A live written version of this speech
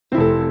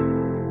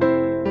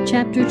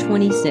Chapter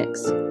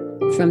 26,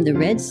 From the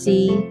Red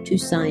Sea to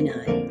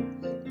Sinai.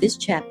 This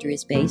chapter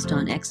is based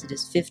on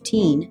Exodus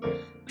 15,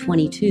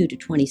 22 to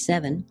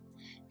 27,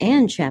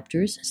 and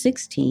chapters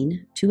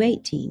 16 to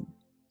 18.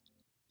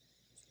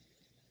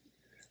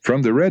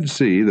 From the Red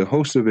Sea, the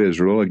hosts of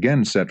Israel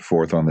again set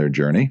forth on their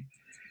journey,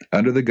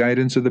 under the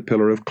guidance of the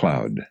pillar of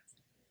cloud.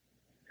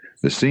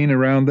 The scene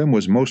around them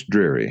was most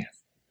dreary.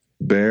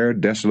 Bare,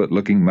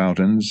 desolate-looking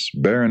mountains,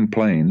 barren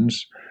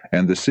plains,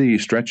 and the sea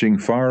stretching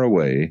far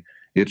away,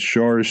 its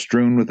shores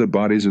strewn with the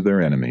bodies of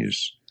their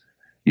enemies.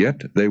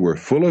 Yet they were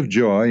full of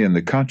joy in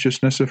the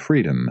consciousness of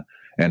freedom,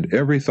 and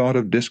every thought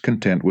of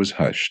discontent was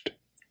hushed.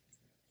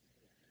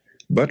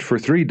 But for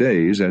 3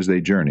 days, as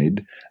they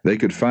journeyed, they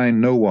could find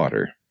no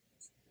water.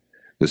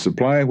 The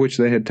supply which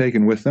they had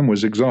taken with them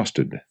was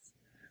exhausted.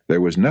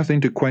 There was nothing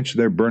to quench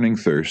their burning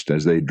thirst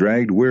as they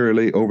dragged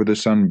wearily over the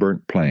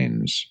sunburnt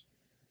plains.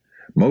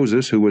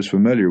 Moses, who was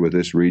familiar with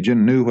this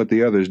region, knew what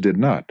the others did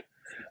not,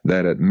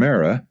 that at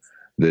Marah,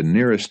 the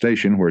nearest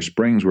station where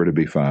springs were to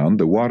be found,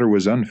 the water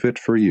was unfit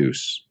for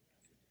use.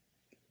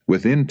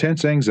 With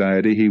intense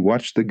anxiety he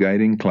watched the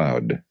guiding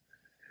cloud.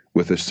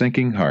 With a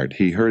sinking heart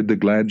he heard the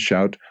glad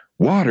shout,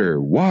 "Water!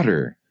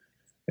 Water!"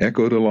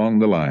 echoed along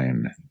the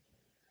line.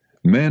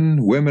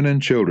 Men, women,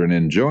 and children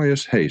in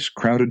joyous haste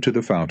crowded to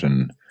the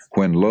fountain,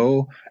 when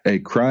lo, a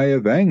cry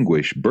of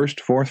anguish burst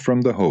forth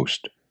from the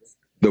host.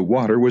 The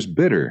water was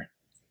bitter.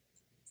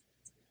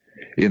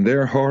 In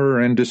their horror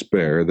and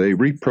despair, they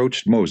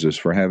reproached Moses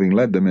for having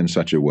led them in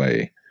such a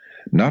way,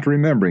 not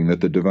remembering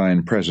that the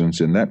divine presence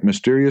in that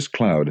mysterious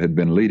cloud had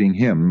been leading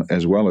him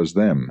as well as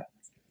them.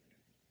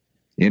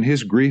 In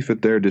his grief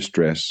at their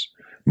distress,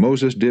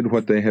 Moses did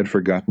what they had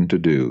forgotten to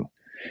do.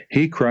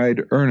 He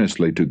cried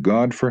earnestly to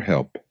God for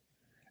help,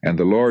 and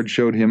the Lord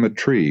showed him a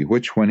tree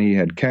which, when he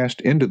had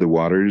cast into the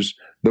waters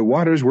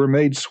were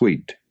made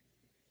sweet.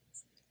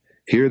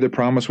 Here the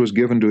promise was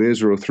given to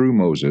Israel through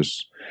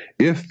Moses,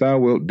 "If thou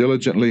wilt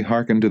diligently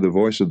hearken to the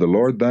voice of the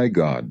Lord thy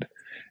God,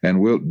 and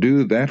wilt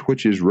do that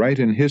which is right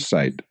in his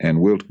sight,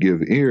 and wilt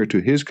give ear to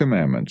his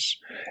commandments,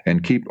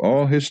 and keep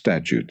all his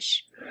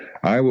statutes,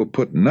 I will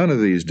put none of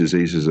these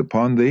diseases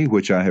upon thee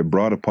which I have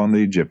brought upon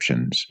the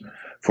Egyptians,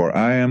 for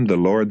I am the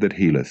Lord that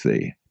healeth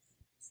thee."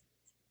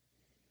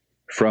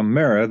 From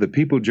Marah the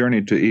people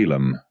journeyed to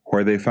Elim,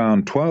 where they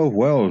found 12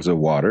 wells of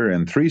water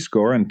and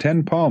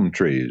 70 palm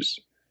trees.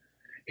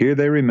 Here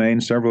they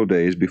remained several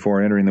days before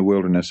entering the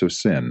wilderness of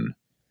Sin.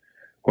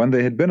 When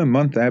they had been a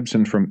month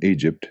absent from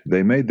Egypt,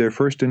 they made their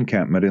first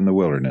encampment in the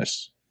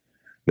wilderness.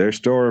 Their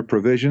store of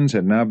provisions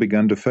had now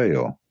begun to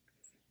fail.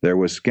 There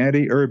was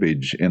scanty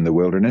herbage in the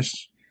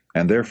wilderness,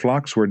 and their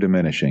flocks were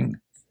diminishing.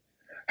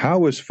 How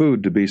was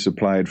food to be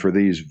supplied for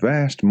these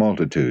vast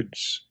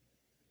multitudes?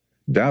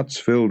 Doubts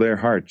filled their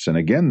hearts, and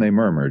again they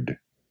murmured.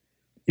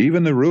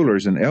 Even the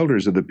rulers and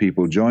elders of the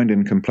people joined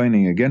in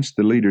complaining against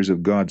the leaders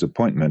of God's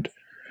appointment.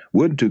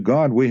 "Would to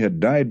God we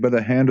had died by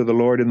the hand of the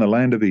Lord in the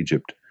land of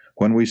Egypt,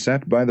 when we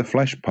sat by the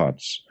flesh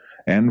pots,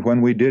 and when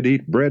we did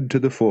eat bread to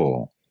the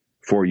full.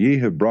 For ye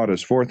have brought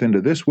us forth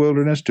into this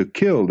wilderness to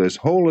kill this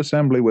whole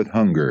assembly with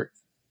hunger."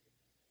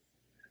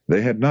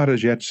 They had not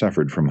as yet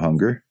suffered from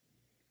hunger.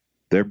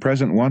 Their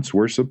present wants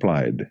were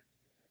supplied,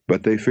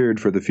 but they feared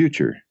for the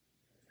future.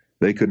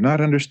 They could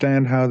not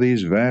understand how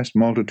these vast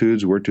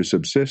multitudes were to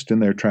subsist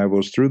in their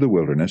travels through the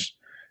wilderness,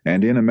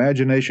 and in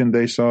imagination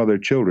they saw their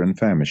children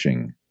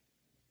famishing.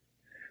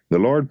 The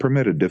Lord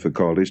permitted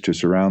difficulties to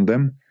surround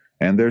them,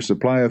 and their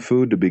supply of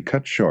food to be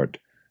cut short,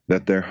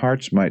 that their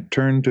hearts might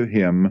turn to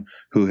Him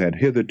who had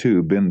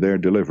hitherto been their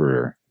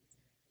deliverer.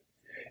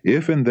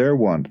 If in their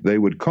want they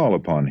would call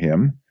upon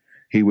Him,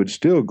 He would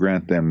still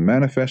grant them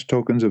manifest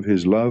tokens of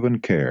His love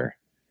and care.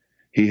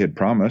 He had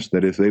promised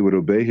that if they would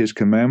obey His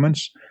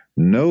commandments,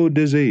 no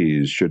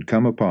disease should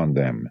come upon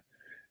them,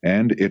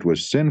 and it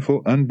was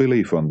sinful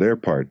unbelief on their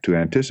part to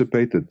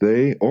anticipate that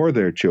they or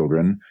their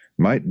children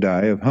might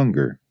die of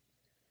hunger.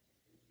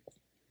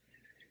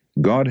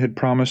 God had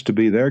promised to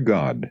be their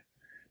God,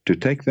 to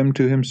take them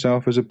to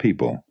Himself as a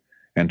people,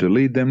 and to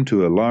lead them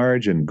to a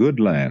large and good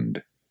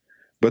land.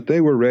 But they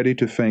were ready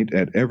to faint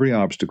at every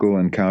obstacle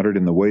encountered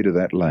in the way to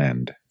that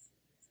land.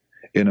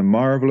 In a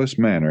marvelous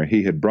manner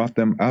He had brought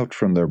them out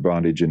from their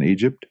bondage in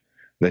Egypt,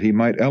 that He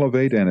might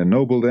elevate and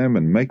ennoble them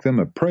and make them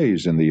a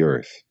praise in the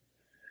earth.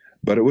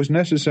 But it was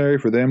necessary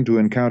for them to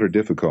encounter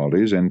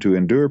difficulties and to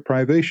endure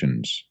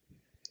privations.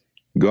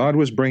 God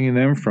was bringing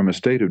them from a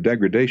state of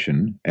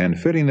degradation and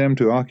fitting them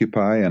to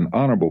occupy an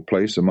honorable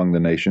place among the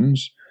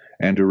nations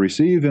and to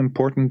receive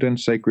important and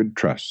sacred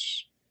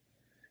trusts.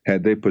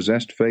 Had they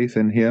possessed faith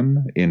in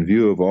Him, in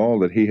view of all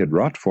that He had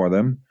wrought for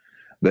them,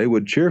 they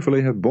would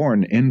cheerfully have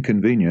borne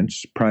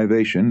inconvenience,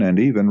 privation, and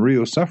even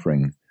real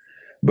suffering,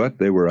 but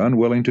they were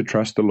unwilling to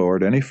trust the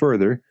Lord any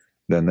further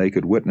than they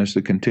could witness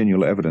the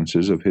continual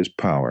evidences of His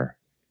power.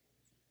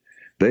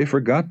 They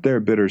forgot their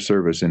bitter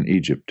service in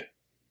Egypt.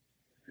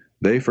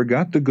 They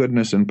forgot the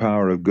goodness and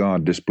power of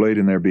God displayed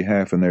in their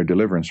behalf in their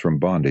deliverance from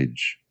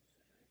bondage.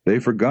 They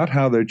forgot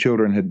how their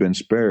children had been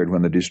spared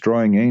when the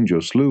destroying angel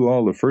slew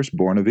all the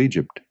firstborn of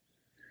Egypt.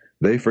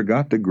 They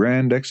forgot the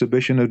grand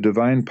exhibition of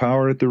divine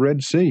power at the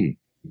Red Sea.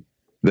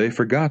 They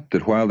forgot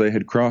that while they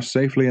had crossed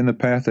safely in the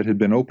path that had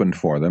been opened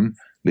for them,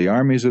 the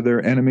armies of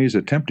their enemies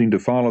attempting to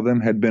follow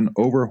them had been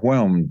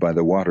overwhelmed by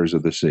the waters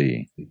of the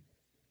sea.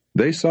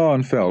 They saw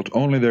and felt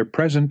only their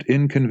present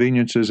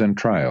inconveniences and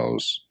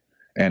trials,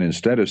 and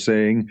instead of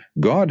saying,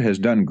 "God has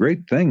done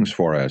great things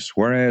for us,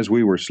 whereas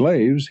we were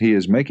slaves, He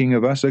is making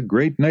of us a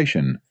great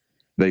nation,"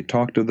 they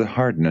talked of the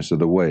hardness of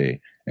the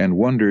way, and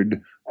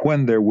wondered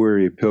when their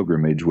weary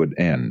pilgrimage would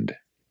end.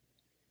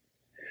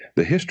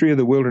 The history of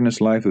the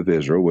wilderness life of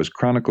Israel was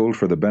chronicled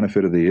for the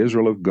benefit of the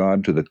Israel of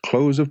God to the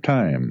close of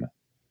time.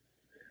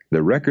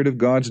 The record of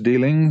God's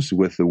dealings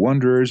with the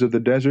wanderers of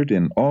the desert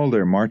in all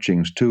their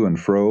marchings to and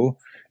fro,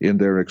 in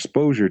their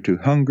exposure to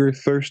hunger,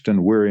 thirst,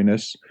 and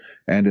weariness,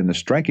 and in the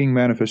striking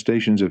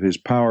manifestations of His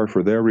power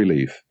for their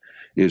relief,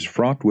 is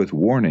fraught with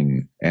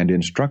warning and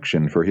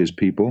instruction for His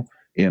people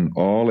in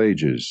all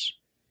ages.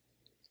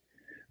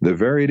 The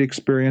varied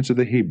experience of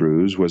the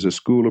Hebrews was a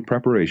school of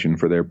preparation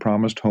for their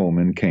promised home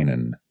in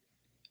Canaan.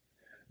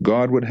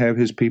 God would have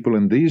His people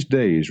in these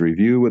days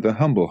review with a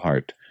humble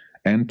heart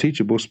and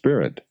teachable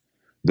spirit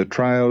the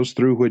trials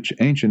through which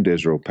ancient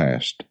Israel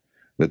passed,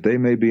 that they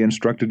may be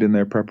instructed in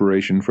their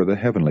preparation for the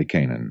heavenly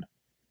Canaan.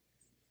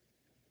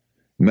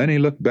 Many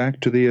look back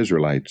to the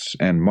Israelites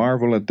and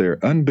marvel at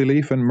their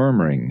unbelief and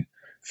murmuring,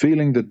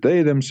 feeling that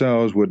they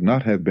themselves would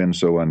not have been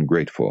so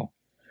ungrateful.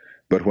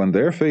 But when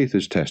their faith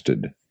is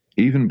tested,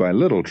 even by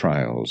little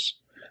trials,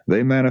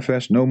 they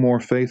manifest no more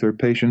faith or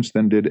patience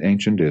than did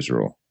ancient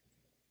Israel.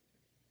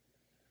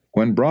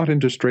 When brought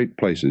into straight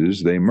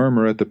places, they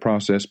murmur at the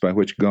process by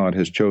which God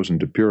has chosen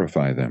to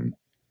purify them.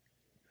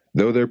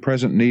 Though their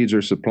present needs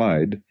are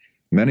supplied,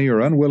 many are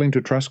unwilling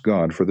to trust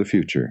God for the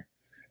future,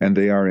 and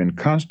they are in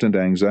constant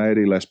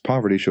anxiety lest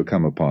poverty shall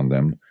come upon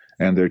them,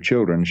 and their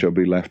children shall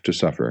be left to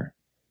suffer.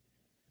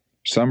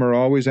 Some are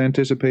always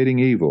anticipating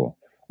evil,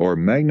 or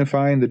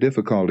magnifying the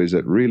difficulties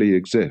that really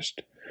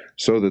exist,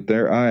 so that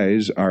their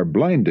eyes are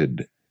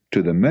blinded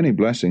to the many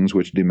blessings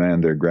which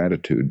demand their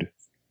gratitude.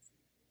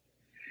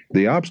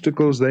 The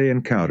obstacles they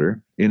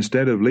encounter,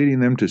 instead of leading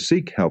them to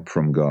seek help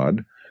from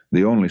God,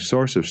 the only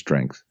source of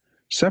strength,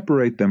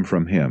 separate them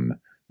from Him,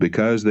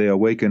 because they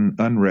awaken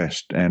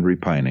unrest and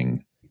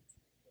repining.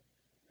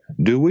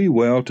 Do we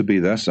well to be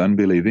thus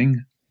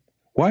unbelieving?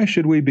 Why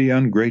should we be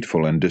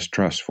ungrateful and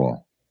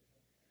distrustful?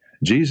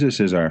 Jesus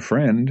is our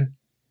friend.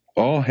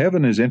 All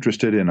heaven is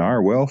interested in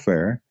our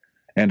welfare,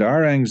 and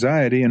our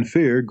anxiety and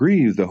fear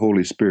grieve the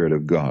Holy Spirit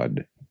of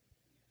God.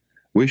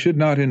 We should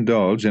not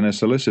indulge in a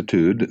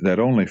solicitude that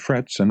only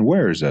frets and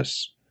wears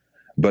us,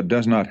 but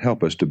does not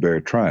help us to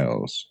bear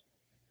trials.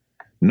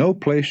 No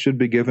place should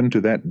be given to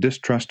that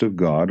distrust of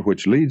God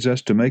which leads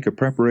us to make a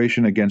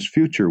preparation against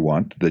future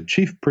want the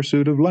chief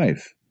pursuit of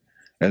life,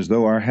 as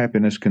though our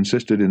happiness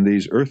consisted in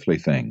these earthly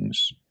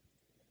things.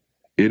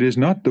 It is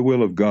not the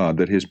will of God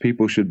that His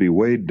people should be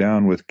weighed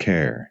down with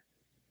care.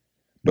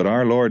 But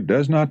our Lord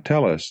does not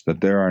tell us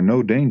that there are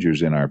no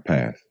dangers in our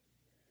path.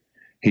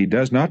 He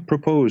does not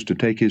propose to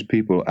take His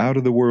people out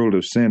of the world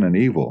of sin and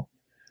evil,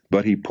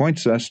 but He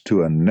points us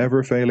to a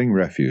never-failing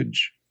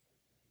refuge.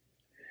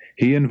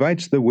 He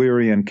invites the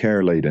weary and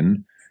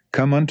care-laden,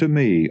 "Come unto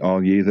me,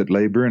 all ye that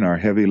labor and are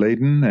heavy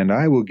laden, and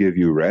I will give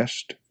you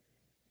rest."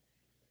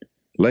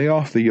 Lay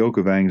off the yoke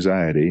of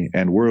anxiety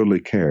and worldly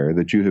care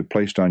that you have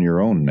placed on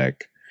your own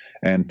neck,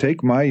 and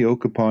take my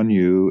yoke upon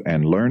you,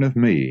 and learn of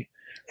me,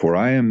 for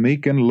I am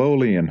meek and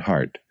lowly in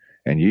heart,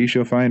 and ye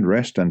shall find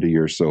rest unto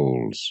your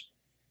souls.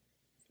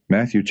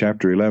 Matthew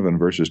chapter 11,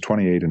 verses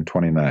 28 and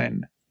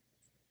 29.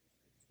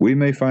 We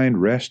may find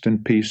rest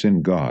and peace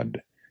in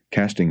God,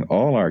 casting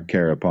all our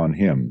care upon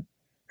Him,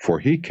 for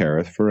He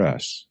careth for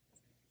us.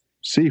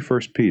 See 1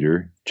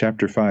 Peter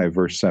chapter 5,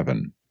 verse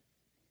 7.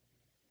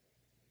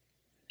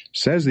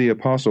 Says the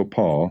Apostle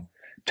Paul,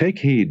 "Take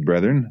heed,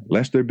 brethren,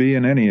 lest there be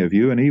in any of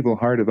you an evil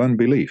heart of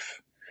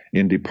unbelief,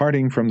 in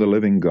departing from the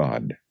living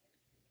God."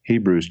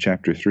 Hebrews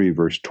chapter 3,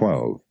 verse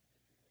 12.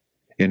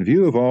 In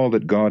view of all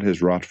that God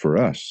has wrought for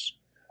us,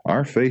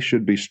 our faith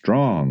should be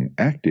strong,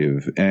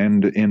 active,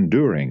 and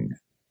enduring.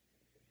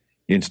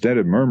 Instead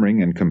of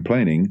murmuring and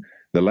complaining,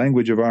 the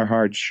language of our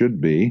hearts should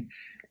be,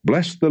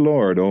 "Bless the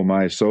Lord, O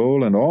my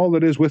soul, and all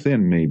that is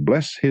within me,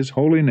 bless His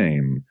holy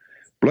name.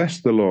 Bless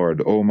the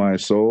Lord, O my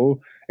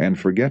soul, and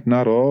forget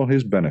not all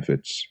His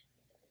benefits."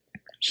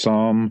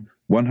 Psalm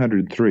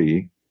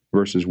 103,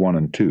 verses 1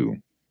 and 2.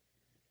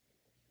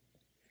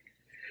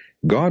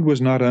 God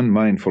was not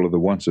unmindful of the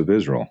wants of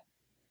Israel.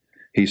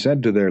 He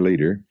said to their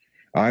leader,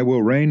 "I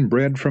will rain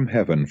bread from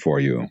heaven for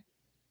you."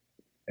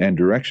 And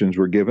directions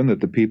were given that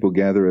the people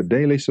gather a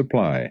daily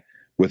supply,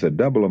 with a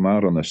double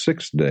amount on the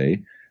sixth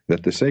day,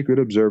 that the sacred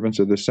observance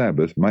of the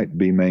Sabbath might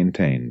be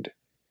maintained.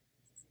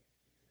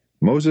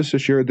 Moses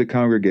assured the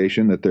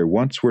congregation that their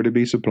wants were to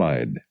be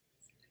supplied.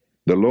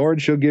 "The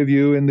Lord shall give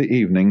you in the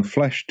evening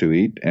flesh to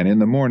eat, and in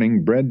the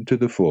morning bread to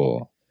the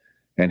full."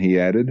 And he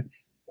added,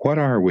 "What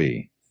are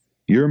we?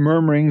 Your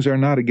murmurings are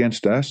not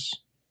against us,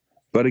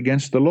 but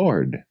against the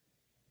Lord."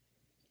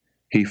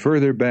 He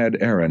further bade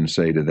Aaron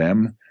say to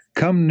them,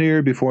 Come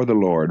near before the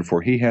Lord,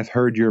 for he hath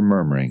heard your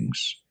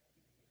murmurings.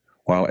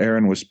 While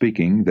Aaron was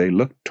speaking, they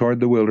looked toward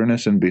the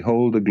wilderness, and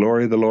behold, the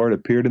glory of the Lord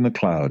appeared in the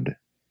cloud.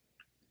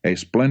 A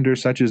splendor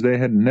such as they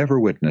had never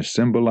witnessed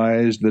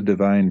symbolized the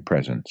divine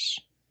presence.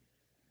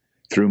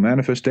 Through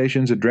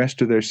manifestations addressed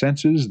to their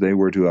senses, they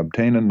were to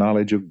obtain a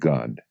knowledge of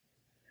God.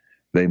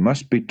 They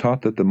must be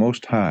taught that the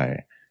Most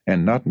High,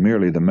 and not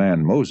merely the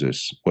man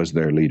Moses, was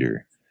their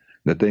leader,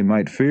 that they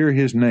might fear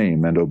his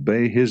name and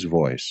obey his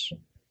voice.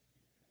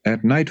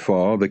 At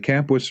nightfall, the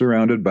camp was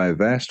surrounded by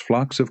vast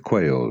flocks of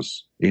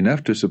quails,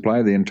 enough to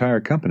supply the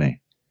entire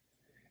company.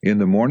 In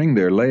the morning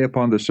there lay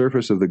upon the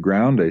surface of the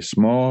ground a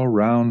small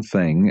round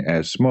thing,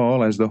 as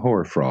small as the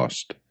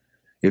hoarfrost.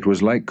 It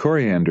was like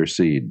coriander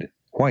seed,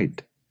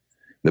 white.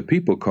 The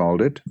people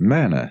called it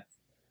manna.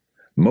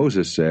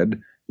 Moses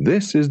said,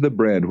 "This is the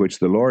bread which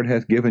the Lord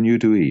hath given you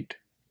to eat."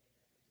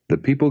 The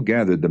people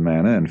gathered the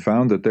manna and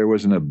found that there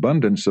was an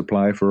abundant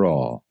supply for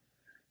all.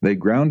 They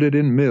ground it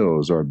in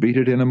mills or beat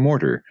it in a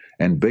mortar,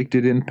 and baked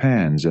it in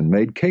pans and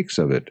made cakes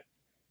of it.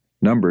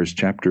 Numbers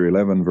chapter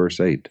 11, verse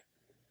 8.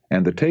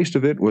 And the taste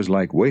of it was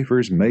like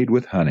wafers made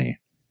with honey.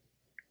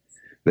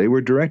 They were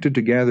directed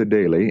to gather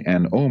daily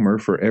an omer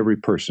for every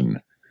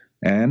person,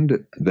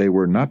 and they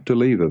were not to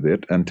leave of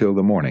it until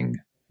the morning.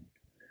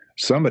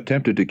 Some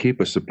attempted to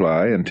keep a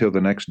supply until the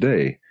next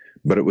day,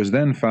 but it was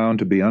then found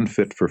to be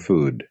unfit for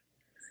food.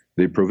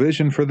 The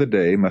provision for the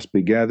day must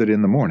be gathered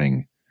in the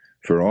morning,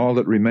 for all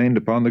that remained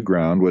upon the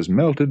ground was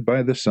melted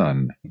by the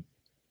sun.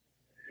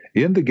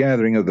 In the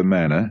gathering of the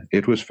manna,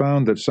 it was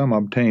found that some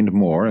obtained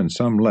more and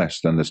some less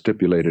than the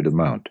stipulated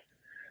amount.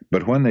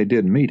 But when they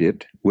did meet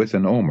it with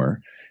an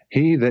omer,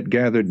 he that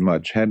gathered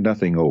much had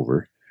nothing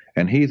over,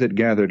 and he that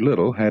gathered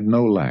little had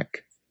no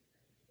lack.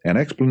 An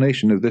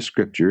explanation of this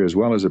scripture, as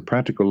well as a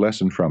practical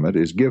lesson from it,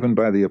 is given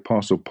by the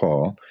Apostle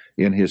Paul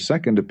in his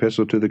second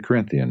epistle to the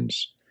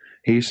Corinthians.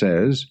 He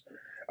says,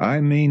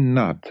 "I mean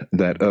not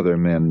that other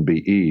men be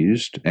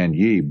eased, and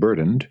ye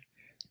burdened,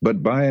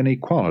 but by an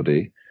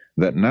equality,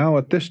 that now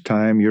at this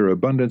time your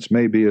abundance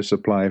may be a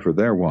supply for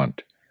their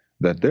want,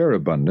 that their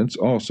abundance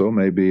also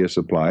may be a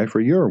supply for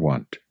your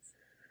want,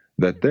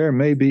 that there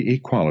may be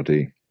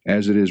equality,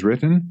 as it is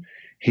written,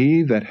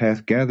 He that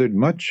hath gathered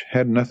much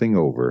had nothing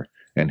over,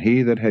 and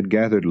he that had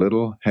gathered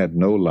little had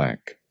no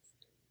lack."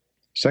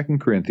 2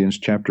 Corinthians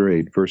chapter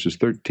 8, verses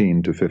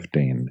 13 to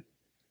 15.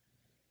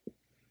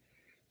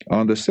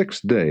 On the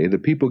 6th day the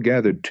people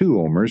gathered 2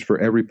 omers for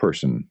every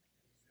person.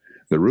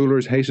 The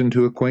rulers hastened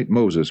to acquaint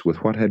Moses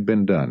with what had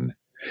been done.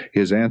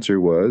 His answer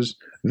was,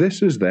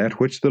 "This is that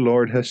which the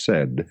Lord has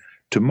said,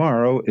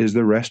 Tomorrow is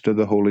the rest of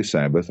the holy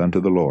Sabbath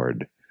unto the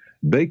Lord.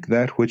 Bake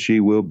that which ye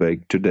will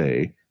bake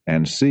today,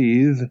 and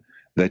seethe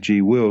that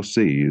ye will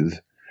seethe,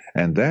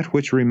 and that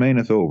which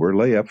remaineth over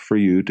lay up for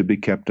you to be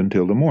kept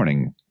until the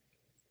morning."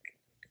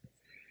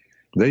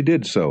 They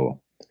did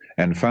so,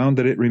 and found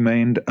that it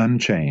remained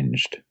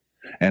unchanged.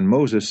 And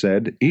Moses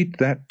said, "Eat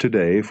that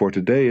today, for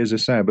today is a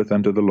Sabbath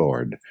unto the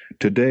Lord.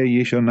 Today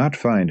ye shall not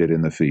find it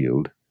in the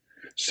field.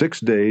 6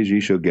 days ye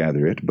shall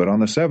gather it, but on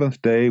the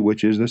 7th day,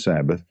 which is the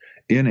Sabbath,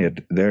 in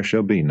it there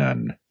shall be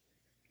none."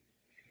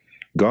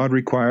 God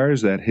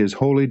requires that his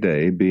holy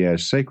day be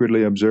as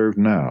sacredly observed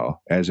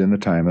now as in the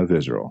time of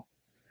Israel.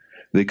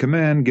 The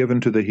command given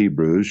to the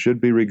Hebrews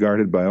should be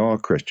regarded by all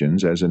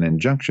Christians as an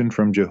injunction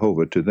from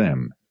Jehovah to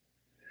them.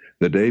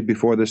 The day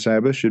before the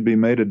Sabbath should be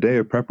made a day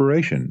of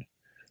preparation,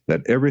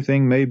 that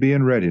everything may be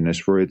in readiness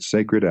for its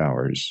sacred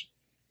hours.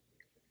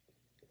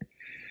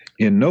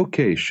 In no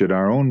case should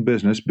our own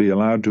business be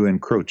allowed to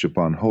encroach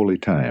upon holy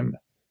time.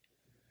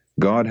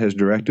 God has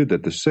directed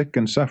that the sick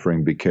and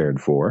suffering be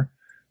cared for.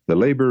 The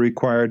labor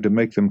required to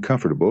make them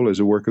comfortable is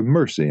a work of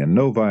mercy and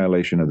no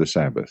violation of the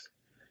Sabbath.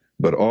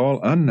 But all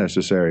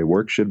unnecessary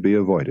work should be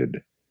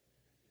avoided.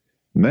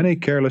 Many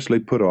carelessly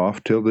put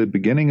off till the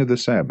beginning of the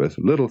Sabbath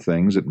little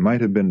things that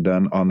might have been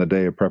done on the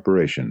day of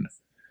preparation.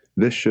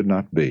 This should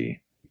not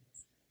be.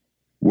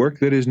 Work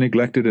that is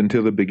neglected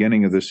until the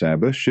beginning of the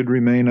Sabbath should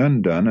remain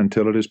undone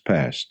until it is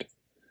past.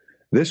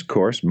 This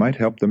course might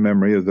help the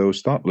memory of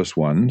those thoughtless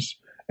ones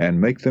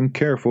and make them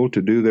careful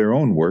to do their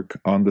own work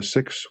on the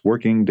 6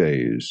 working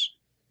days.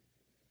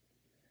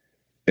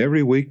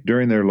 Every week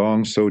during their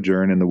long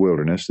sojourn in the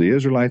wilderness, the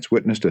Israelites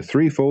witnessed a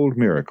threefold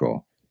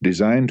miracle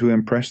designed to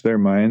impress their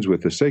minds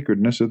with the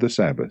sacredness of the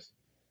Sabbath.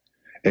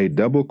 A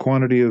double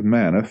quantity of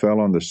manna fell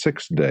on the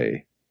 6th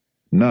day,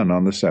 none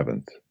on the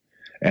 7th.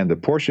 And the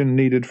portion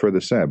needed for the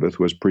Sabbath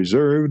was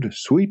preserved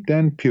sweet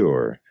and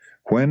pure,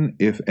 when,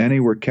 if any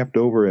were kept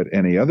over at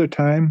any other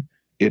time,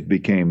 it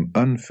became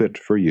unfit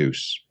for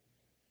use.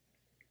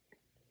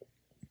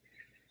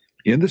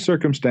 In the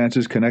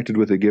circumstances connected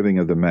with the giving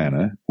of the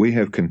manna, we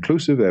have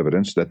conclusive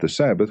evidence that the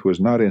Sabbath was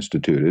not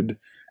instituted,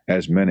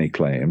 as many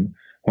claim,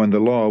 when the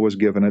law was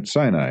given at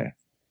Sinai.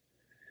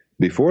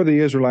 Before the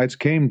Israelites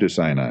came to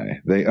Sinai,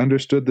 they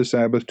understood the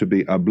Sabbath to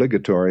be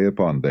obligatory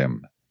upon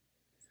them.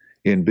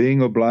 In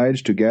being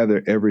obliged to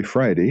gather every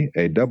Friday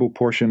a double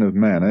portion of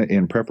manna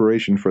in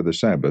preparation for the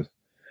Sabbath,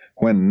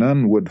 when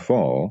none would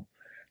fall,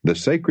 The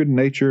sacred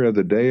nature of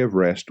the day of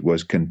rest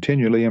was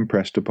continually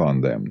impressed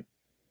upon them.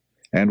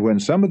 And when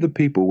some of the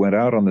people went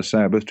out on the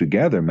Sabbath to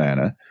gather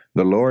manna,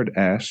 the Lord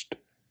asked,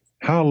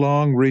 How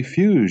long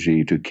refuse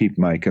ye to keep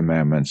my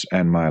commandments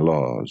and my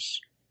laws?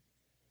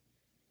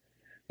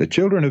 The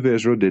children of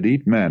Israel did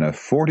eat manna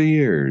 40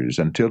 years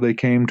until they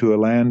came to a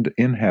land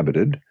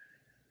inhabited.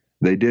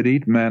 They did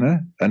eat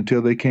manna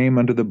until they came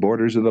unto the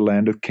borders of the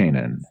land of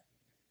Canaan.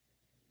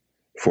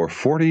 For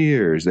 40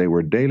 years they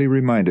were daily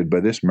reminded by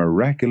this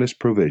miraculous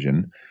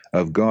provision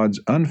of God's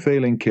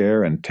unfailing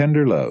care and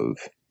tender love.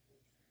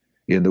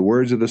 In the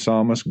words of the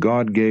psalmist,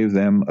 God gave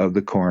them of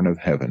the corn of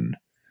heaven.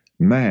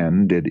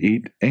 Man did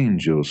eat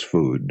angels'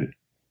 food.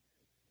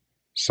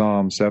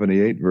 Psalm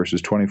 78,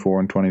 verses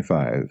 24 and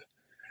 25.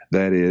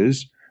 That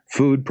is,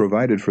 food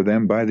provided for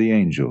them by the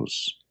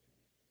angels.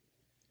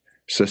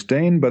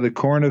 Sustained by the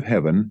corn of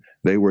heaven,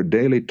 they were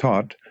daily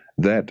taught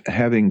that,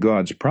 having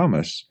God's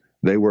promise,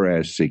 they were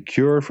as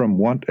secure from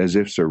want as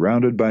if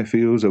surrounded by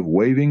fields of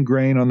waving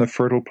grain on the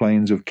fertile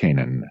plains of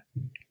Canaan.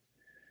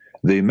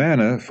 The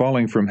manna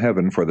falling from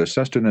heaven for the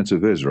sustenance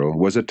of Israel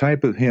was a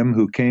type of him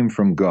who came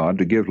from God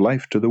to give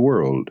life to the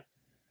world.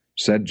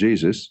 Said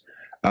Jesus,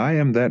 I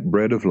am that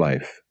bread of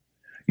life.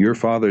 Your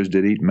fathers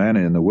did eat manna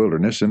in the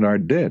wilderness, and are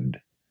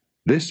dead.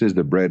 This is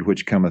the bread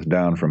which cometh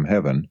down from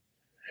heaven.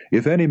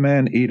 If any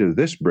man eat of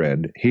this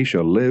bread, he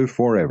shall live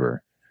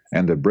forever.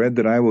 And the bread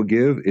that I will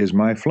give is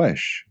my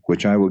flesh,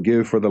 which I will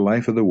give for the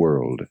life of the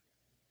world.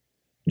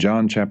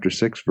 John chapter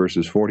 6,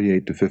 verses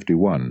 48 to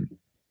 51.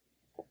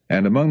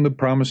 And among the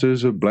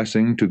promises of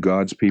blessing to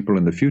God's people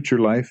in the future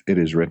life, it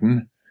is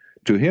written,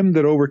 To him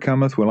that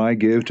overcometh will I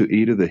give to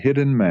eat of the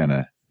hidden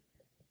manna.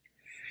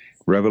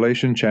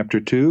 Revelation chapter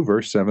 2,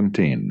 verse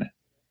 17.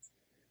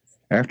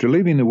 After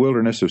leaving the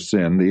wilderness of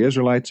sin, the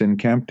Israelites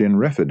encamped in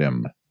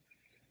Rephidim.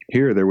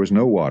 Here there was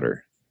no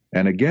water,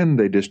 and again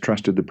they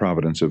distrusted the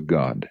providence of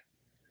God.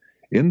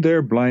 In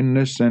their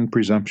blindness and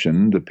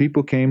presumption, the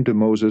people came to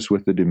Moses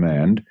with the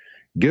demand,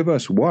 Give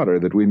us water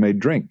that we may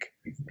drink.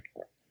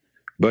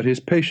 But his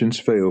patience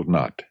failed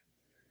not.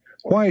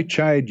 Why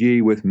chide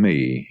ye with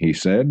me, he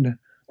said,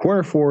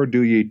 Wherefore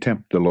do ye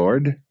tempt the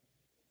Lord?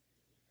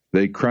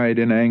 They cried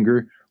in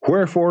anger,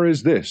 Wherefore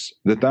is this,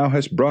 that thou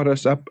hast brought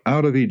us up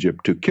out of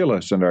Egypt to kill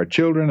us and our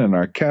children and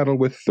our cattle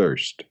with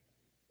thirst?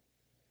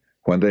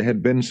 When they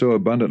had been so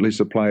abundantly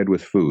supplied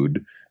with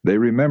food, they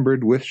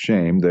remembered with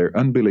shame their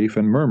unbelief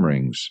and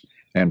murmurings,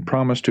 and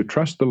promised to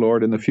trust the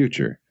Lord in the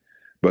future.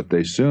 But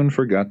they soon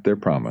forgot their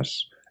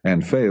promise,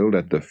 and failed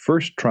at the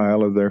first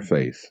trial of their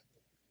faith.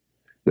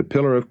 The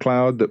pillar of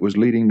cloud that was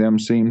leading them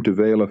seemed to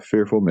veil a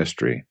fearful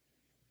mystery.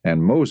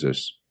 And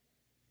Moses,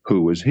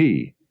 who was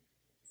he?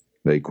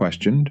 They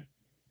questioned,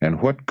 and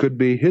what could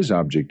be his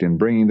object in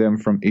bringing them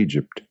from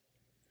Egypt?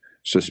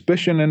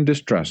 Suspicion and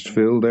distrust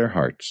filled their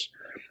hearts,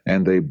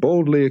 and they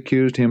boldly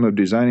accused him of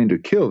designing to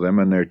kill them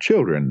and their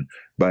children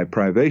by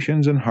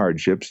privations and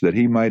hardships, that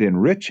he might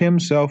enrich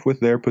himself with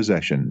their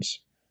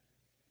possessions.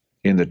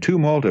 In the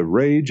tumult of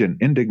rage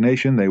and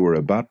indignation they were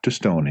about to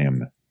stone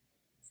him.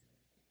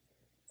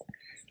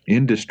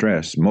 In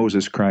distress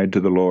Moses cried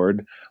to the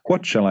Lord,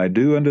 What shall I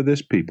do unto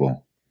this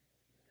people?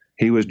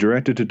 He was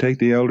directed to take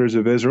the elders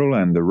of Israel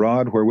and the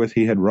rod wherewith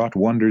he had wrought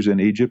wonders in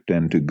Egypt,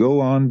 and to go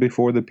on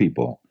before the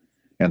people.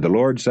 And the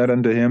Lord said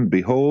unto him,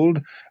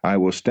 Behold, I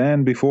will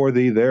stand before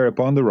thee there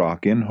upon the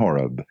rock in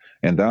Horeb,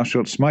 and thou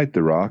shalt smite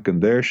the rock,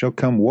 and there shall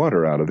come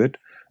water out of it,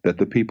 that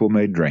the people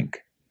may drink.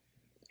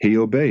 He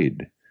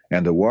obeyed,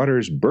 and the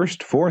waters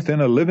burst forth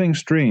in a living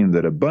stream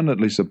that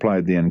abundantly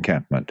supplied the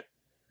encampment.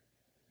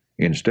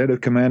 Instead of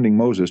commanding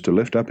Moses to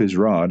lift up his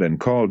rod and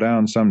call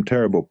down some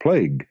terrible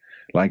plague,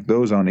 like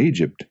those on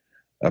Egypt,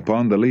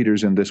 upon the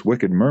leaders in this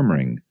wicked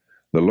murmuring,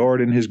 the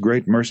Lord in his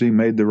great mercy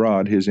made the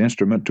rod his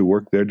instrument to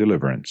work their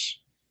deliverance.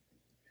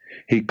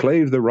 He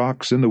clave the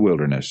rocks in the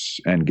wilderness,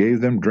 and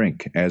gave them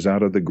drink as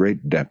out of the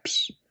great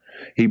depths.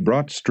 He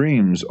brought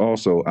streams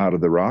also out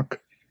of the rock,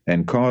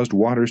 and caused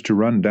waters to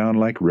run down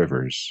like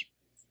rivers.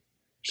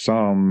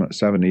 Psalm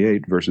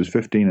 78, verses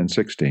 15 and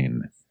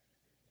 16.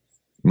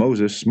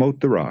 Moses smote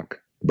the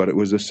rock, but it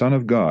was the Son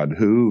of God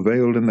who,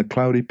 veiled in the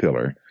cloudy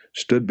pillar,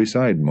 stood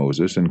beside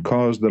Moses and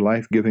caused the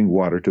life-giving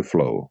water to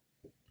flow.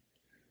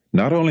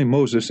 Not only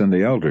Moses and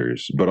the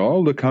elders, but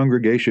all the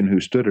congregation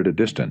who stood at a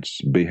distance,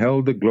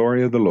 beheld the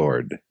glory of the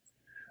Lord.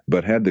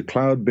 But had the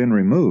cloud been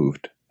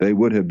removed, they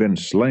would have been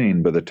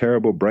slain by the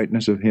terrible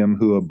brightness of him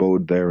who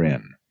abode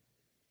therein.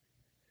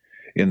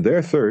 In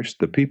their thirst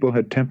the people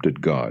had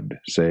tempted God,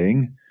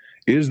 saying,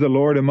 Is the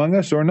Lord among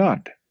us or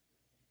not?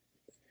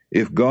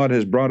 If God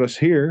has brought us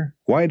here,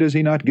 why does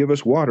he not give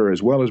us water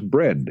as well as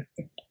bread?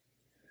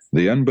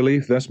 The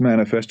unbelief thus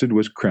manifested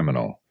was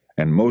criminal,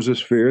 and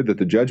Moses feared that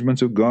the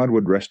judgments of God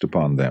would rest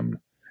upon them.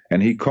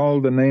 And he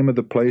called the name of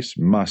the place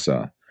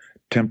Massah,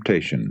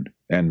 temptation,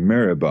 and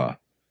Meribah,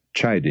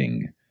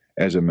 chiding,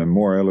 as a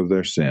memorial of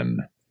their sin.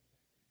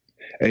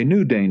 A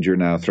new danger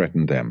now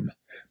threatened them.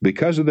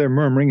 Because of their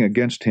murmuring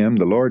against him,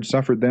 the Lord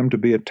suffered them to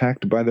be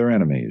attacked by their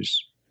enemies.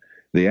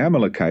 The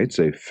Amalekites,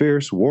 a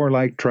fierce,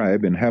 warlike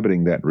tribe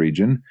inhabiting that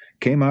region,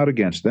 came out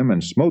against them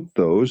and smote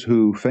those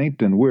who,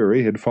 faint and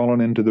weary, had fallen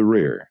into the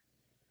rear.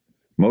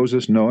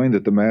 Moses, knowing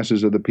that the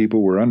masses of the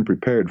people were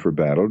unprepared for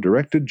battle,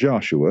 directed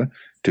Joshua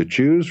to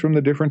choose from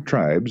the different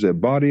tribes a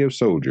body of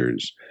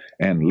soldiers,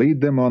 and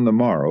lead them on the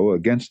morrow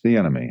against the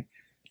enemy,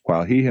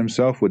 while he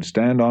himself would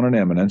stand on an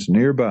eminence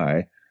near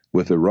by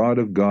with the rod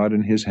of God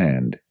in his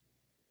hand.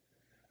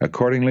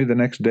 Accordingly, the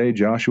next day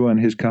Joshua and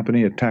his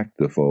company attacked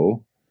the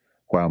foe,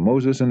 while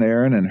Moses and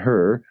Aaron and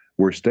Hur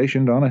were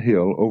stationed on a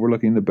hill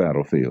overlooking the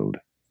battlefield.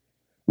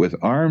 With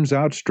arms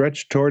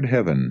outstretched toward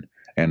heaven,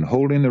 and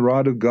holding the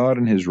rod of God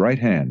in his right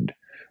hand,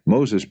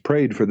 Moses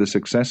prayed for the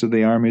success of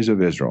the armies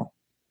of Israel.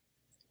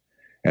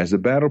 As the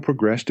battle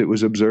progressed, it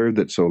was observed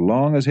that so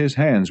long as his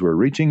hands were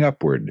reaching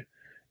upward,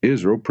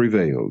 Israel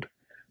prevailed,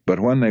 but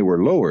when they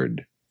were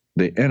lowered,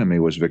 the enemy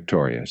was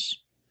victorious.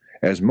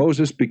 As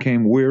Moses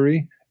became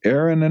weary,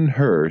 Aaron and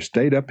Hur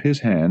stayed up his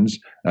hands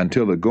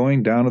until the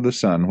going down of the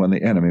sun, when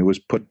the enemy was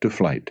put to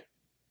flight.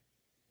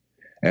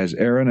 As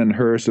Aaron and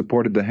Hur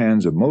supported the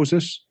hands of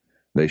Moses,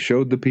 they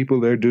showed the people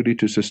their duty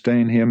to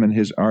sustain him in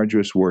his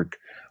arduous work,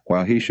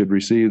 while he should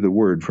receive the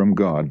word from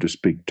God to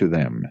speak to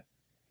them.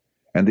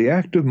 And the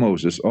act of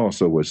Moses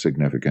also was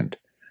significant,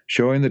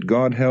 showing that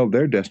God held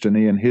their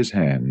destiny in his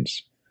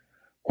hands.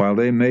 While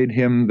they made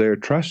him their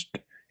trust,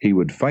 he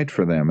would fight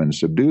for them and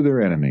subdue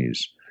their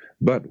enemies.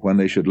 But when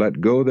they should let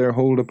go their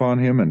hold upon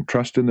him and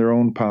trust in their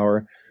own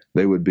power,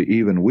 they would be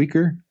even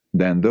weaker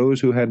than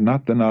those who had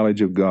not the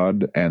knowledge of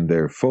God, and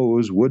their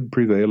foes would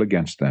prevail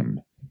against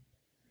them.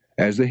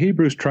 As the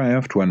Hebrews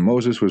triumphed when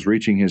Moses was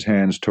reaching his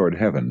hands toward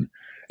heaven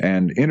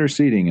and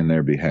interceding in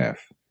their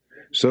behalf,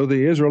 so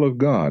the Israel of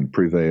God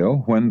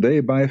prevail when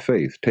they by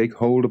faith take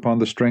hold upon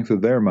the strength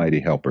of their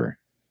mighty helper.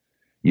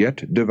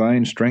 Yet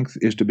divine strength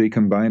is to be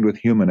combined with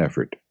human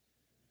effort.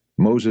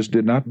 Moses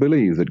did not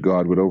believe that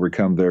God would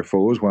overcome their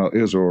foes while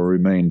Israel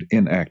remained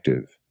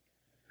inactive.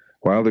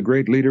 While the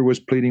great leader was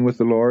pleading with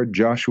the Lord,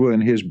 Joshua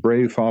and his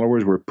brave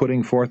followers were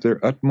putting forth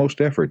their utmost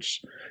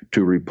efforts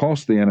to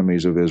repulse the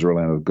enemies of Israel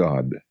and of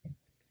God.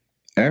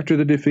 After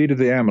the defeat of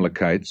the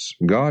Amalekites,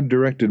 God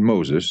directed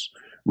Moses,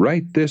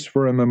 "Write this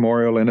for a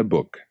memorial in a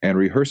book, and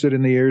rehearse it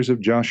in the ears of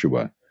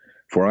Joshua,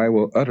 for I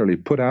will utterly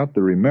put out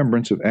the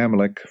remembrance of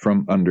Amalek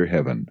from under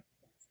heaven."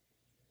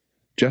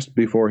 Just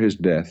before his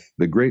death,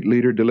 the great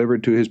leader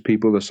delivered to his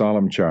people the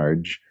solemn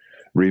charge,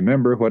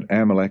 "Remember what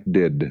Amalek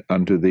did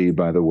unto thee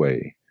by the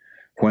way,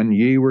 when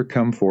ye were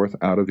come forth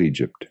out of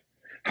Egypt,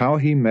 how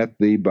he met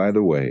thee by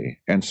the way,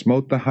 and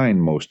smote the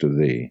hindmost of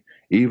thee,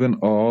 even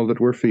all that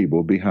were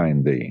feeble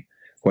behind thee,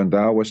 when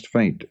thou wast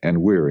faint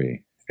and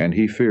weary, and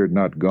he feared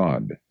not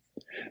God.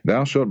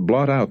 Thou shalt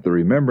blot out the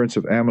remembrance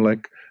of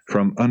Amalek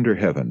from under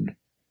heaven.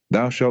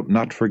 Thou shalt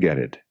not forget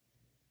it."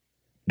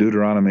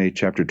 Deuteronomy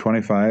chapter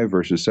 25,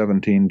 verses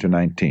 17 to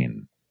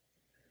 19.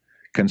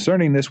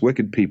 Concerning this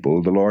wicked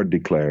people, the Lord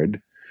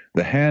declared,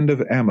 "The hand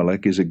of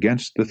Amalek is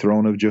against the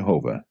throne of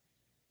Jehovah."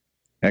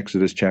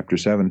 Exodus chapter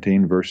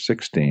 17, verse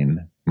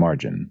 16,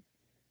 margin.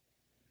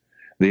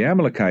 The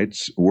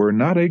Amalekites were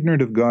not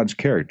ignorant of God's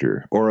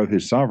character or of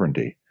his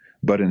sovereignty,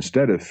 but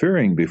instead of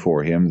fearing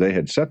before him, they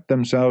had set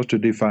themselves to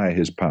defy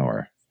his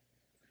power.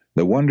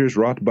 The wonders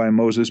wrought by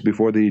Moses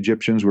before the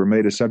Egyptians were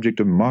made a subject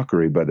of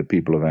mockery by the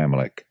people of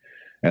Amalek,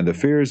 and the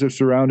fears of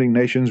surrounding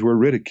nations were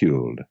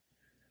ridiculed.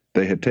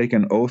 They had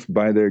taken oath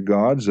by their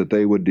gods that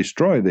they would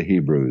destroy the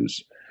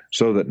Hebrews,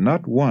 so that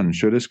not one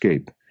should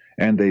escape,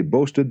 and they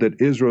boasted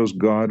that Israel's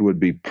God would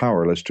be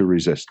powerless to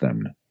resist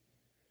them.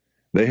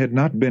 They had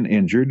not been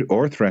injured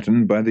or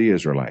threatened by the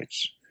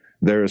Israelites.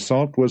 Their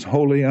assault was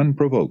wholly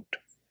unprovoked.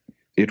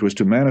 It was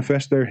to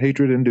manifest their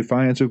hatred and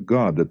defiance of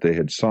God that they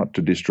had sought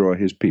to destroy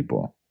his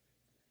people.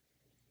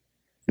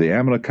 The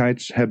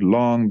Amalekites had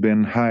long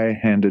been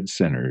high-handed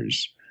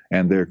sinners,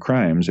 and their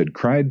crimes had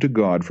cried to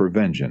God for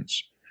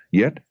vengeance.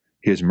 Yet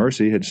his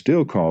mercy had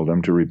still called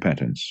them to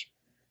repentance.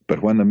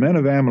 But when the men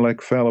of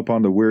Amalek fell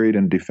upon the wearied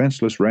and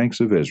defenseless ranks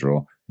of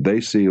Israel,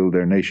 they sealed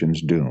their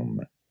nation's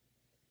doom.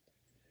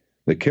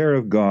 The care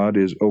of God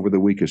is over the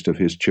weakest of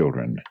his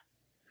children.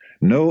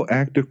 No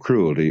act of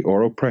cruelty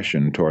or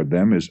oppression toward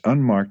them is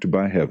unmarked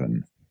by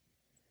heaven.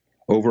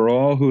 Over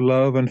all who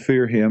love and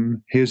fear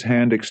him, his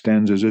hand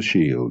extends as a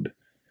shield.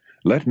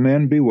 Let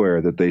men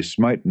beware that they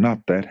smite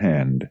not that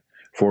hand,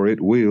 for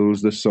it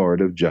wields the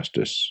sword of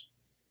justice.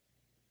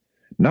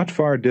 Not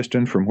far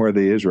distant from where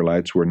the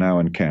Israelites were now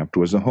encamped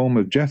was the home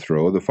of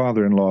Jethro, the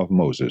father-in-law of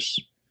Moses.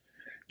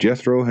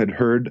 Jethro had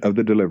heard of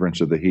the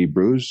deliverance of the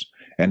Hebrews,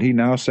 and he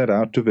now set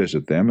out to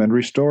visit them and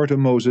restore to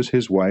Moses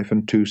his wife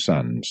and 2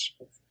 sons.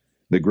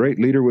 The great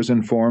leader was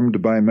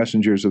informed by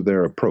messengers of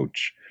their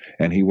approach,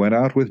 and he went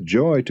out with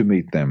joy to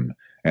meet them,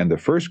 and the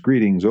first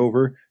greetings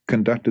over,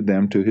 conducted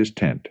them to his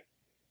tent.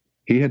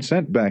 He had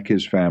sent back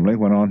his family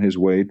when on his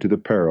way to the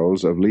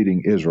perils of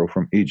leading Israel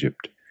from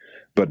Egypt,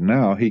 but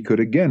now he could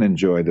again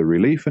enjoy the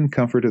relief and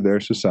comfort of their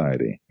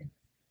society.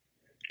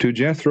 To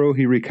Jethro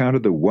he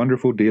recounted the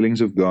wonderful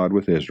dealings of God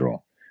with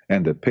Israel,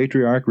 And the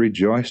patriarch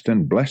rejoiced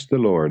and blessed the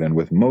Lord, and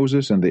with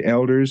Moses and the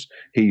elders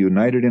he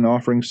united in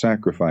offering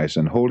sacrifice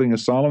and holding a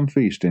solemn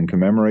feast in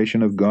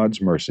commemoration of God's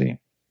mercy.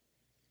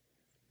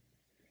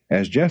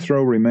 As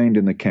Jethro remained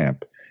in the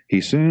camp,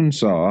 he soon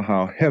saw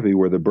how heavy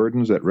were the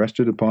burdens that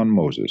rested upon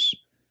Moses.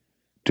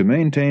 To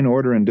maintain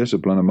order and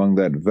discipline among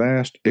that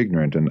vast,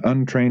 ignorant, and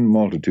untrained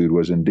multitude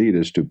was indeed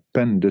a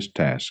stupendous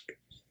task.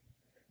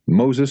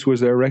 Moses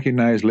was their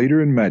recognized leader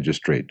and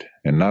magistrate,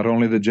 and not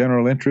only the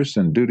general interests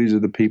and duties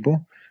of the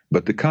people,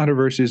 but the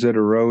controversies that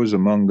arose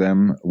among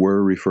them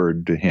were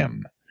referred to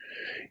him.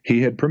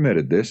 He had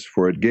permitted this,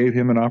 for it gave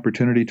him an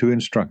opportunity to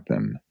instruct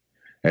them.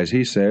 As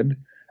he said,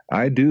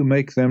 "I do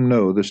make them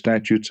know the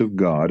statutes of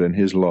God and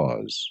his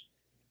laws."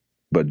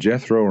 But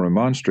Jethro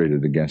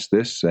remonstrated against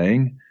this,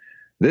 saying,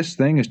 "This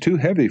thing is too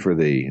heavy for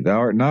thee. Thou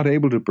art not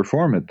able to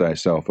perform it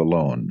thyself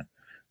alone.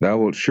 Thou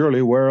wilt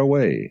surely wear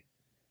away."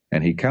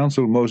 And he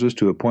counseled Moses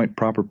to appoint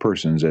proper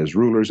persons as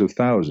rulers of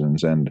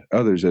thousands, and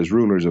others as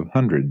rulers of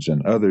hundreds,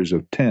 and others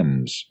of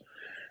tens.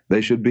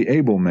 They should be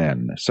able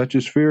men, such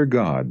as fear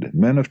God,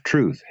 men of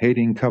truth,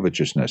 hating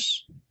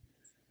covetousness.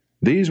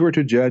 These were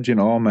to judge in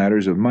all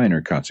matters of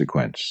minor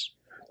consequence,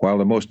 while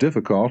the most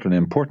difficult and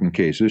important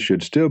cases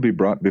should still be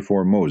brought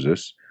before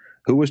Moses,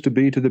 who was to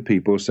be to the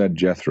people, said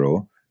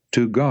Jethro,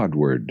 to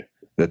Godward,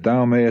 that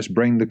thou mayest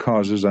bring the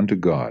causes unto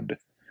God.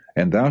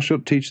 And thou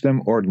shalt teach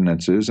them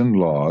ordinances and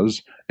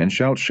laws, and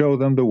shalt show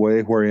them the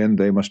way wherein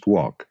they must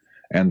walk,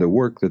 and the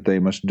work that they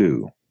must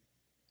do.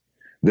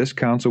 This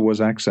counsel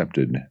was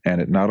accepted, and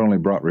it not only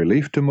brought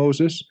relief to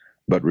Moses,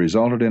 but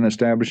resulted in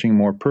establishing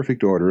more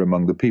perfect order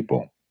among the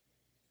people.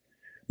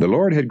 The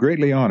Lord had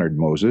greatly honored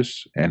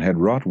Moses, and had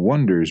wrought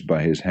wonders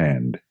by his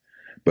hand,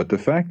 but the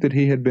fact that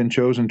he had been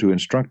chosen to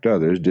instruct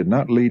others did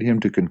not lead him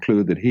to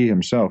conclude that he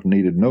himself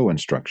needed no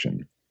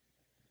instruction.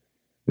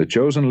 The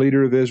chosen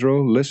leader of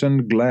Israel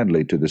listened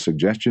gladly to the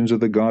suggestions of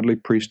the godly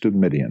priest of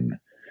Midian,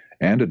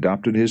 and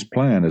adopted his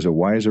plan as a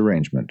wise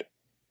arrangement.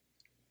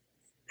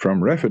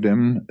 From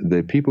Rephidim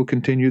the people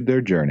continued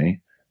their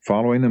journey,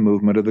 following the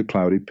movement of the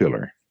cloudy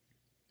pillar.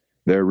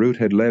 Their route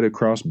had led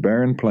across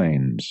barren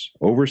plains,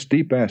 over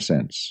steep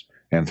ascents,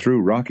 and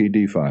through rocky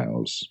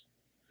defiles.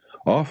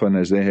 Often,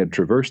 as they had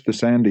traversed the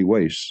sandy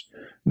wastes,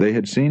 they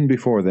had seen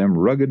before them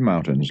rugged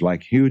mountains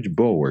like huge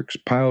bulwarks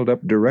piled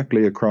up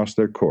directly across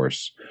their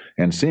course,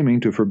 and seeming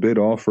to forbid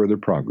all further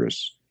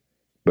progress.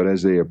 But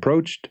as they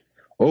approached,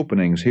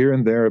 openings here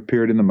and there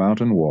appeared in the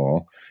mountain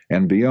wall,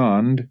 and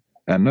beyond,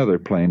 another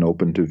plain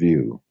opened to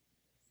view.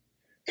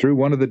 Through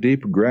one of the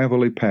deep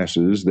gravelly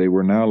passes they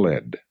were now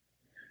led.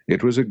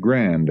 It was a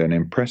grand and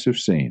impressive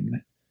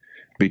scene.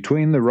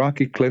 Between the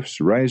rocky cliffs,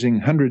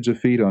 rising hundreds of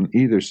feet on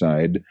either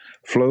side,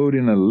 flowed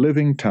in a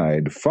living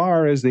tide,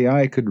 far as the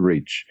eye could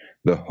reach,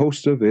 the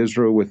hosts of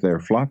Israel with their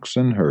flocks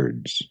and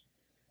herds.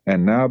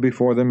 And now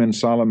before them in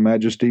solemn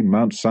majesty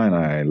Mount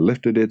Sinai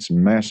lifted its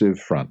massive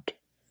front.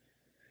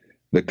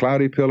 The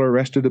cloudy pillar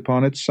rested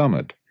upon its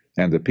summit,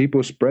 and the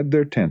people spread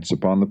their tents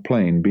upon the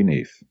plain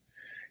beneath.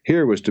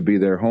 Here was to be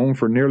their home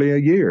for nearly a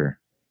year.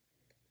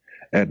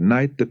 At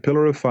night the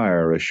pillar of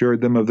fire assured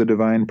them of the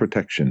divine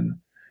protection,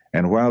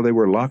 and while they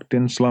were locked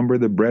in slumber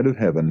the bread of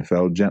heaven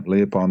fell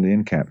gently upon the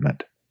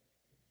encampment.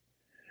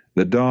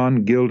 The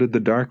dawn gilded the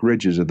dark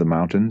ridges of the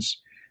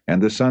mountains,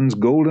 and the sun's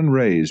golden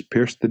rays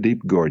pierced the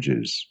deep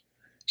gorges,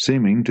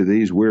 seeming to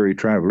these weary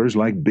travelers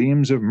like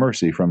beams of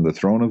mercy from the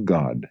throne of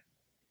God.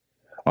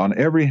 On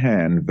every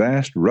hand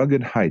vast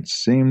rugged heights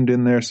seemed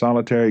in their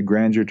solitary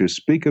grandeur to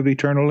speak of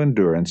eternal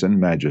endurance and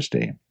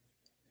majesty.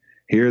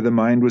 Here the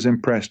mind was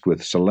impressed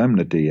with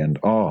solemnity and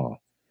awe.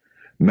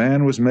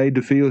 Man was made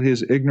to feel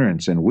his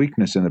ignorance and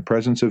weakness in the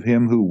presence of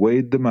him who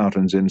weighed the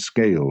mountains in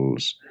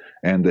scales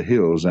and the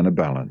hills in a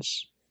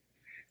balance.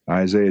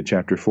 Isaiah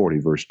chapter 40,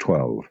 verse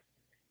 12.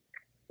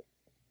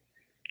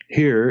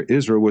 Here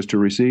Israel was to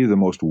receive the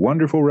most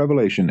wonderful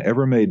revelation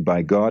ever made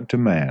by God to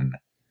man.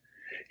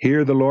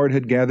 Here the Lord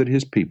had gathered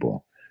his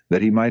people,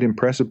 that he might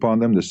impress upon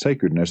them the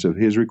sacredness of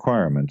his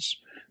requirements,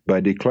 by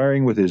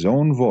declaring with his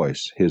own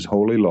voice his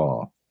holy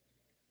law.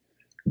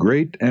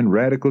 Great and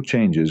radical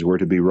changes were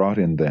to be wrought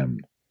in them,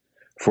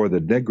 for the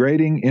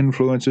degrading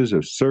influences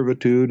of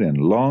servitude and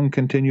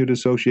long-continued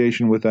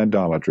association with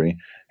idolatry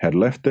had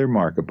left their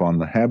mark upon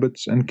the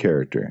habits and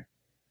character.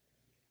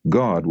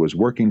 God was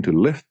working to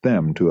lift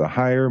them to a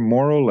higher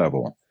moral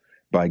level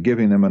by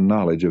giving them a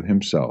knowledge of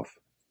himself.